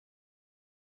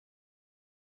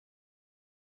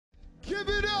Give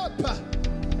it up.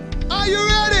 Are you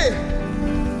ready?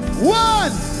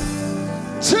 1,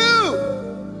 2,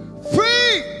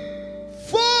 3,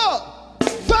 4,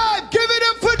 5. Give it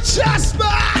up for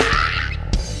Jasper.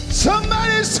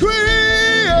 Somebody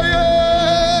scream.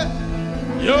 Yeah.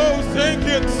 Yo, thank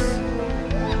it.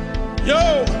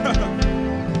 Yo.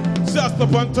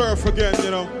 Jasper on turf again,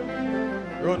 you know.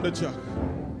 Run the jack.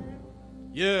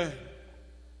 Yeah.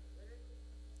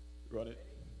 Run it.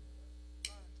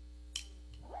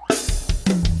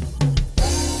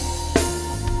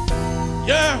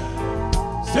 Yeah.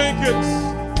 Thank it.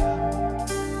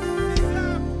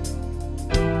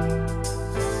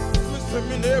 Listen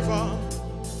me never.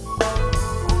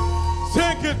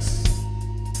 Thank it.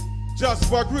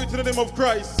 Jasper, greet in the name of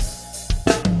Christ.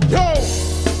 Yo.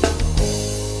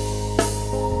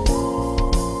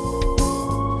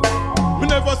 We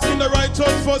never seen the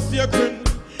righteous forsaken.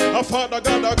 A Father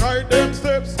God that guide them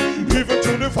steps. Even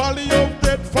through the valley of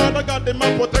death, Father God them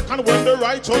a protect. And when the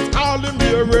righteous call him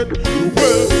hear it.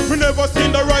 Well, we never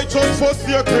seen the righteous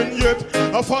forsaken yet.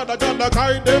 A Father God that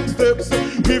guide them steps.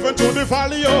 Even through the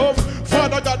valley of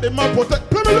Father God them a protect.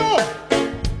 Play me low.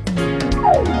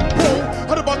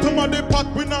 At the bottom of the pot,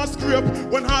 we not scrape.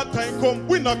 When hard time come,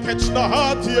 we not catch the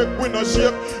heartache, we not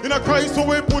shake. In a Christ, so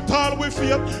we put all we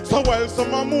faith. So while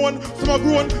some are mourn, some are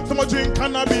groan, some are drink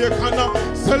and a bake and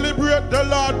a celebrate the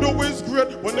Lord who is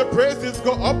great. When the praises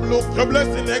go up, look, your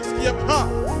blessing escape.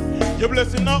 Your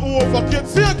blessing not overkill.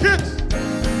 See a kid.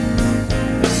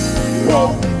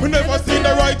 Whoa, we never seen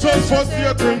the righteous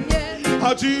forsaken.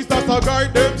 How Jesus a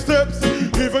guide them steps.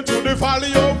 Even to the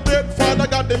valley of death, Father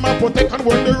God them a protect. And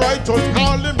when the righteous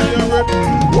call him hear it.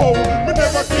 Whoa, we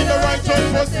never seen the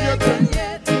righteous forsaken.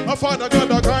 A Father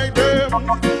God a guide them.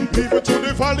 Even to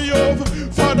the valley of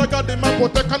Father God them a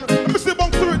protect. And let me see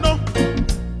bang through it now.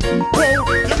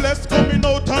 Whoa, you're blessed coming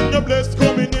out and you're blessed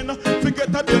coming in. Forget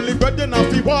a daily bread, you have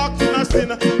to walk in a sin.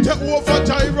 Jehovah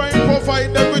Jireh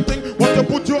provide everything. What you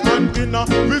put your hand in a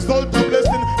result of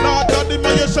blessing. Lord God, him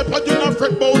and your shepherd, you not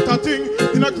fret about a thing.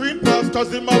 In a green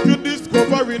pastures, him have you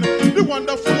discovering the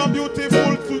wonderful and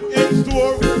beautiful in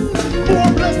store.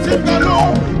 More blessing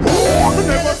galore. We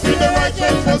never see the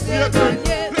righteous forsaken.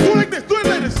 Do it like this, do it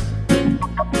like this.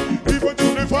 Even to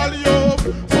the valley of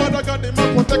Father God, him a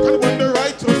protect. And when the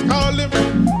righteous call him,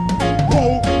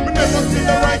 oh, we never see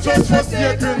the righteous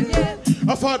forsaken.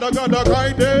 A Father God a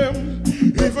guide them.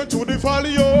 Even to the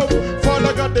valley of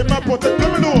Father God, them a protect.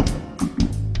 Let me know.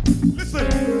 Listen,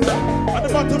 at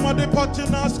the bottom of the pot you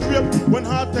not scrape. When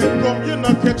hard time come, you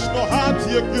not catch no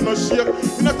heartache, you not shake.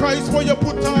 In a Christ where you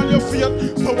put all your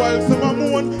faith. So while some are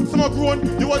mourn, some are groan,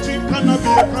 you a drink and a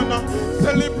bake and a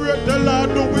celebrate the Lord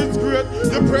who is great.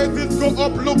 Your praises go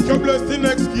up, look your blessing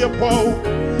escape. Wow,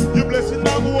 your blessing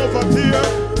now go over here.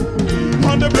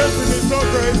 And the blessing is so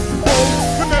great.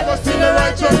 Oh, we never seen the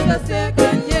righteous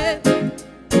forsaken yet.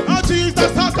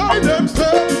 Jesus has guide them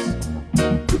steps.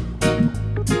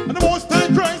 And the most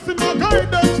time Christ in my guide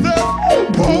them steps.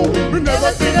 Oh, we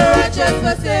never see the righteous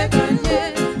forsaken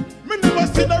yet. We never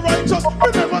see the righteous,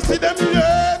 we never see them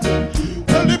yet.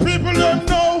 Tell the people them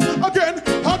know again.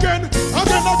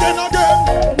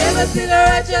 Never see the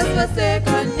righteous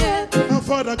forsaken yet. And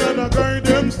Father God a guide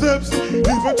them steps. Even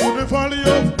to the valley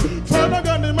of Father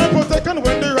God in my protection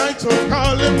when the righteous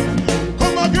call him.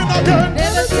 Come again.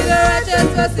 Never see the righteous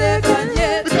forsaken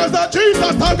yet. Because that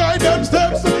Jesus has guide them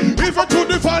steps. Even to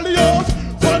the valley of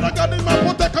Father God in my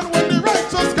protection when the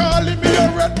righteous call him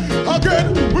here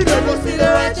again. We never See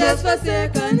the righteous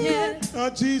forsaken yet.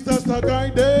 that Jesus has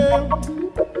guide them.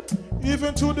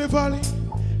 Even to the valley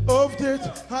of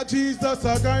death. That Jesus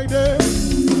has guide them.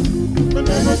 We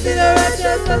Never see the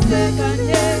righteous forsaken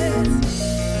yet.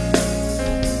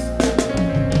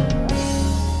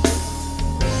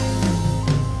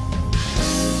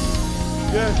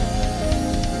 Yeah.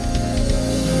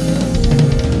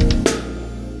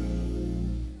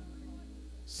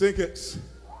 Think it.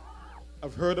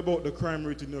 I've heard about the crime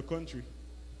rate in your country.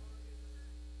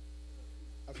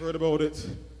 I've heard about it.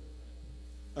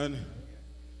 And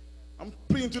I'm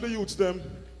pleading to the youths them.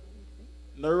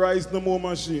 No rise no more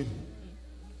machine.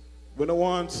 We don't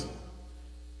want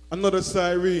another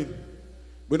siren.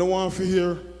 We don't want to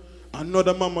hear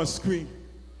another mama scream.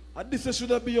 And this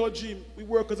should be our dream. We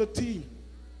work as a team.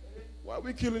 Why are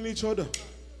we killing each other?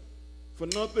 For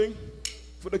nothing?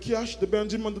 For the cash, the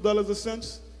Benjamin, the dollars, the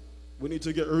cents? We need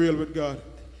to get real with God.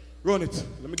 Run it.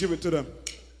 Let me give it to them.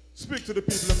 Speak to the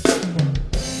people themselves.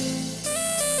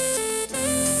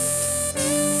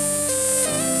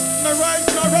 No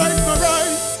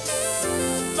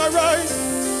rise.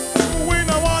 We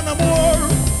no want no more.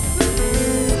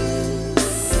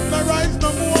 No rise,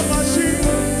 no more machine.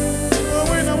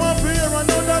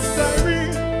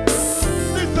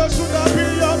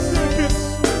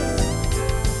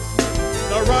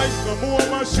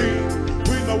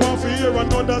 hear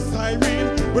another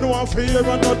siren. We don't want to hear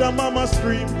another mama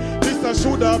scream. This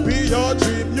should be your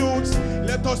dream, youths.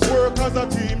 Let us work as a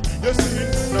team. You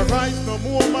see, no rise, no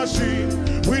more machine.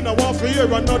 We don't want to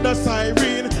hear another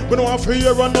siren. We don't want to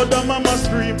hear another mama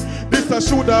scream. This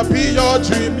should be your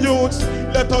dream, youths.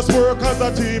 Let us work as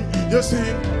a team. You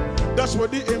see, that's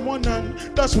what the M1 and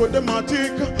that's what the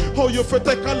matic. How you for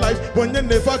take a life when you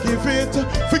never give it.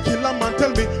 For kill a man,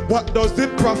 tell me what does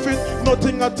it profit?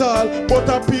 Nothing at all but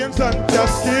a pains and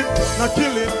casket. Not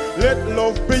killing, let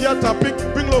love be your topic.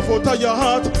 Bring love out of your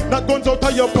heart, not guns out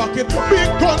of your pocket. Big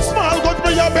guns, small guns,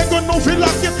 but you beg on no feel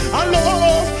like it. And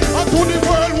love, and to the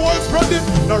world was spread it.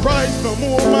 No rise, no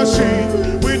more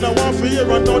machine. We don't want to hear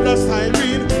another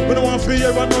siren. We don't want to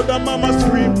hear another mama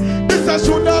scream. This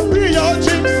should be your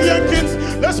dream, kids.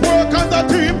 Let's work as a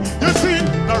team. You see,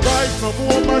 no rise, no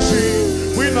more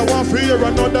machine. We don't want to hear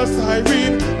another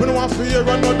siren. We don't want to hear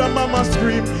another mama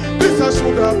scream. This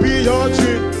should be your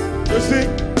dream. You see,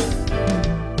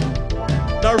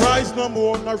 no rise no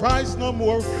more, no rise no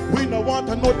more. We don't want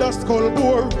another skull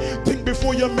bore. Think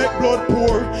before you make blood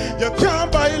pour. You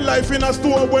can't buy life in a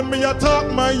store. When me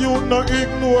attack my youth, no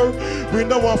ignore. We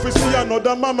don't want to see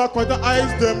another mama cause the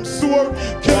eyes them sore.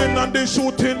 Killing and they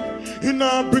shooting. You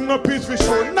know, bring no peace for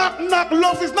sure. Knock, knock,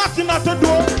 love is knocking at the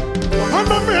door.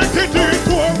 I'ma make it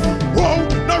detour. Whoa,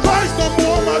 no rise no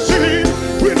more machine.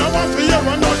 We don't want to hear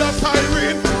another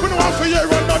siren. We don't want to hear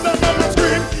another mama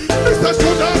scream. This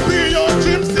should be your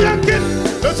dream, kid.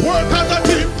 Let's work as a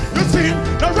team. You see,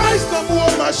 no rise no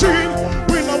more machine.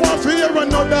 We don't want to hear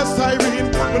another siren.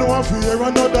 We don't want to hear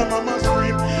another mama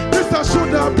scream. This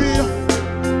should be.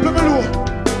 Let me know.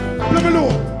 Let me know.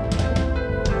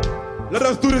 Let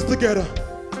us do this together.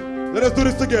 Let us do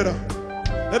this together.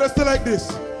 Let us do like this.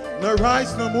 No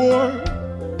rise no more.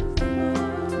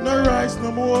 No rise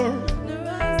no more.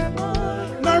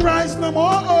 No rise no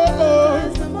more.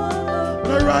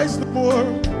 No rise no more.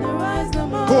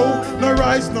 Oh, no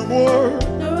rise no more.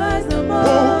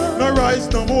 Oh, no rise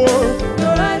no more.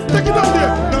 Take it down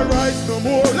there. No rise no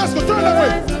more. Let's go. Turn that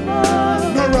way.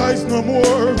 No rise no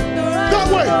more. That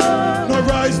way. No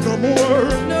rise no more.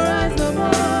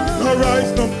 No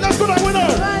rise no more. Let's go that way now.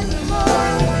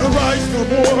 No rise no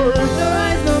more.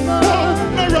 Oh,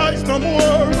 no rise no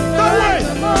more. That way.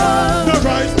 No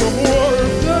rise no more.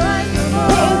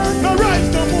 Oh, no rise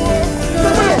no more.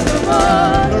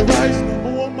 No rise no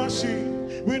more machine.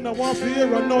 We don't want to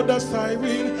hear another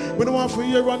siren. We don't want to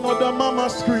hear another mama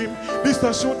scream. This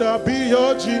should be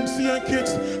your dream. Seeing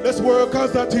kids, let's work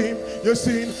as a team. You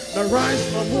seen the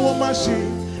rise no more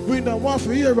machine. We don't want to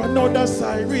hear another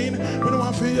siren. We don't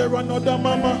want to hear another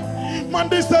mama. Man,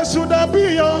 this should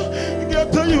be your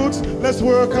get the youths. Let's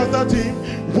work as a team.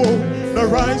 Whoa, no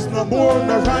rise no more,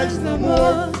 no rise no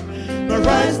more. No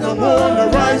rise no more, no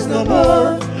rise no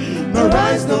more. No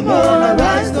rise no more, no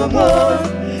rise no more.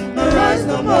 No rise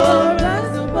no more,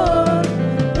 rise no more.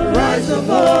 No rise no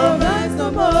more, rise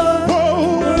no more.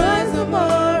 Whoa, no rise no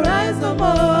more, rise no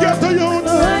more. Get the youths.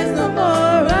 No rise no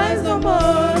more, rise no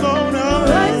more. No, no,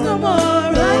 rise no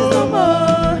more, rise no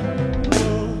more.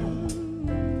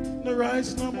 No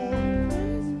rise no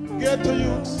more. Get the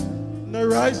youths. No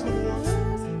rise no more.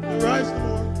 No rise no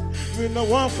more. We no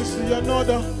want to see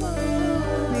another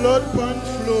blood pan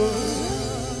flow.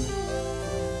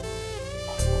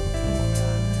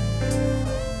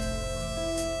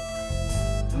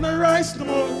 No rise no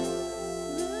more.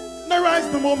 No rise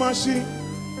no more machine.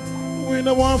 We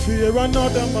no want to hear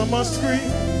another mama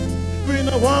scream. We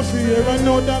no want to hear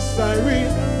another siren.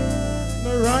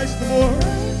 No rise no more.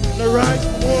 No rise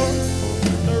no more.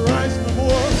 No rise no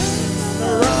more. No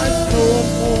rise no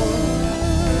more.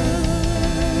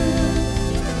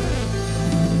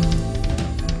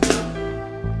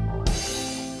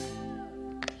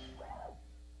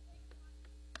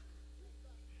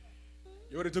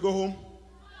 You ready to go home?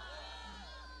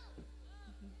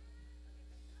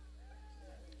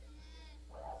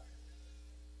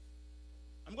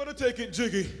 I'm gonna take it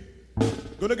jiggy.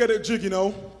 Gonna get it jiggy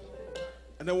now.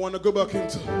 And I wanna go back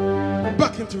into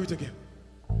it again.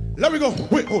 Let me go.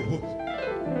 Wait, hold.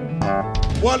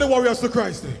 While the warriors to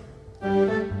Christ day.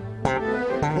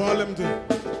 While them do.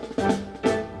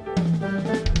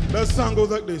 The song goes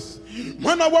like this.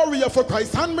 Man a warrior for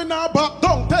Christ and me now back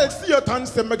down. Tell Satan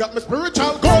say me got my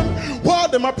spiritual gun. While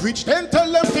them a preach then tell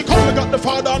them to come. Me got the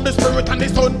Father and the Spirit and the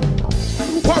Son.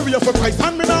 Warrior for Christ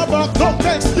and me now back down.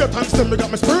 Tell Satan say me got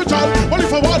my spiritual. Well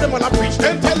if I want them and I preach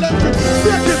then tell them to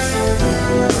break it.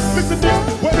 Listen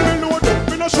this. When me load up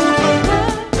me no shoot up.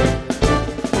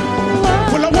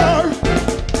 Full of war.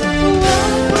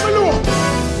 When me load.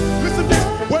 Listen this.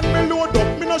 When me load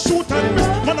up me no shoot and miss.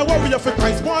 Man a warrior for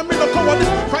Christ. Want me no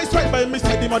cowardice. Christ right by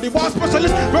the war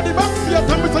specialist. Ready back, see a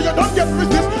time, me say you don't get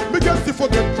resist. Me get to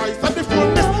forget Christ and the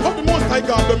fullness of the Most High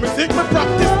God. When me seek me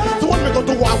practice, so when me go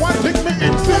to war, one thing me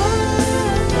insist.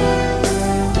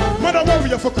 Man a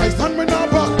warrior for Christ and me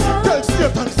not back. Tell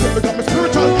Satan still because me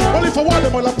spiritual. Well if I want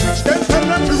them all I preach, then tell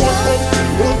them to run come,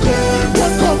 run come,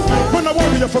 run come. Man a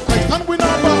warrior for Christ and we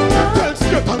not back. Tell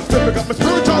Satan still because me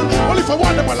spiritual. Well if I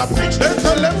want them all I preach, then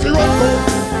tell them to run come.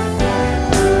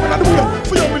 When I do it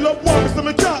for you, me love war, so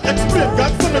me can't explain.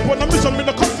 God send me on a mission, me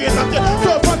no confess that yet.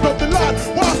 Servant of the Lord,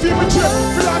 want to feel me cheer.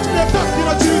 Feel like me attack in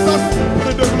a Jesus. When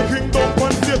the devil kingdom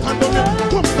and Satan done it,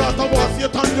 come start a war,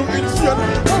 Satan you insane.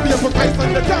 Warrior for Christ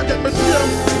and they can't get me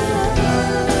same.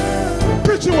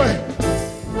 Preach away.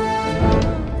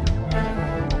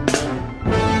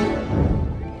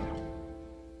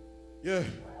 Yeah,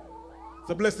 it's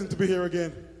a blessing to be here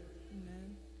again.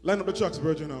 Amen. Line up the tracks,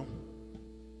 Virgin, now.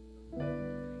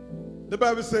 The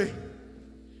Bible says,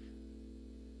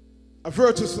 a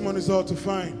virtuous woman is hard to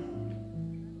find.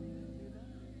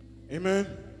 Amen.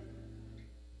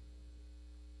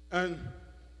 And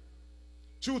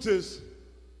truth is,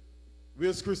 we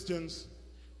as Christians,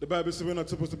 the Bible says we're not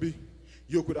supposed to be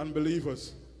yoked with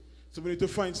unbelievers. So we need to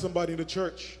find somebody in the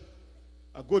church,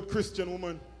 a good Christian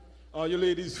woman. All you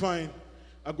ladies find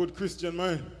a good Christian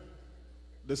man.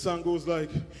 The song goes like,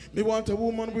 me want a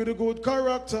woman with a good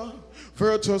character.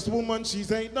 Virtuous woman,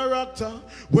 she's ain't no actor.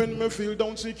 When me feel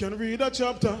down, she can read a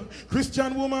chapter.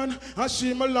 Christian woman, as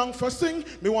she me long for sing.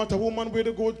 Me want a woman with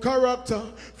a good character.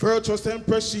 Virtuous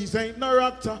empress, she's ain't no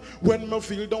actor. When me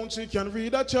feel down, she can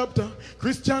read a chapter.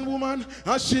 Christian woman,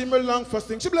 as she me long for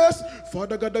sing. She bless.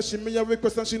 Father God, that she me a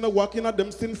request and she no walking at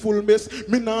them sinful mess.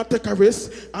 Me not take a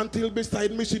risk until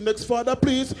beside me she next. Father,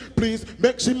 please, please,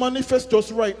 make she manifest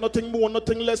just right. Nothing more,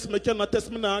 nothing less. Me cannot test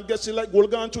me now. I guess she like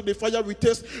gold gone through the fire we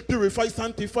test. Purify,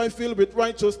 sanctify, filled with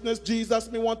righteousness.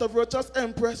 Jesus, me want a virtuous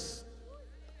empress.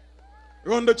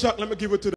 Run the track, let me give it to them.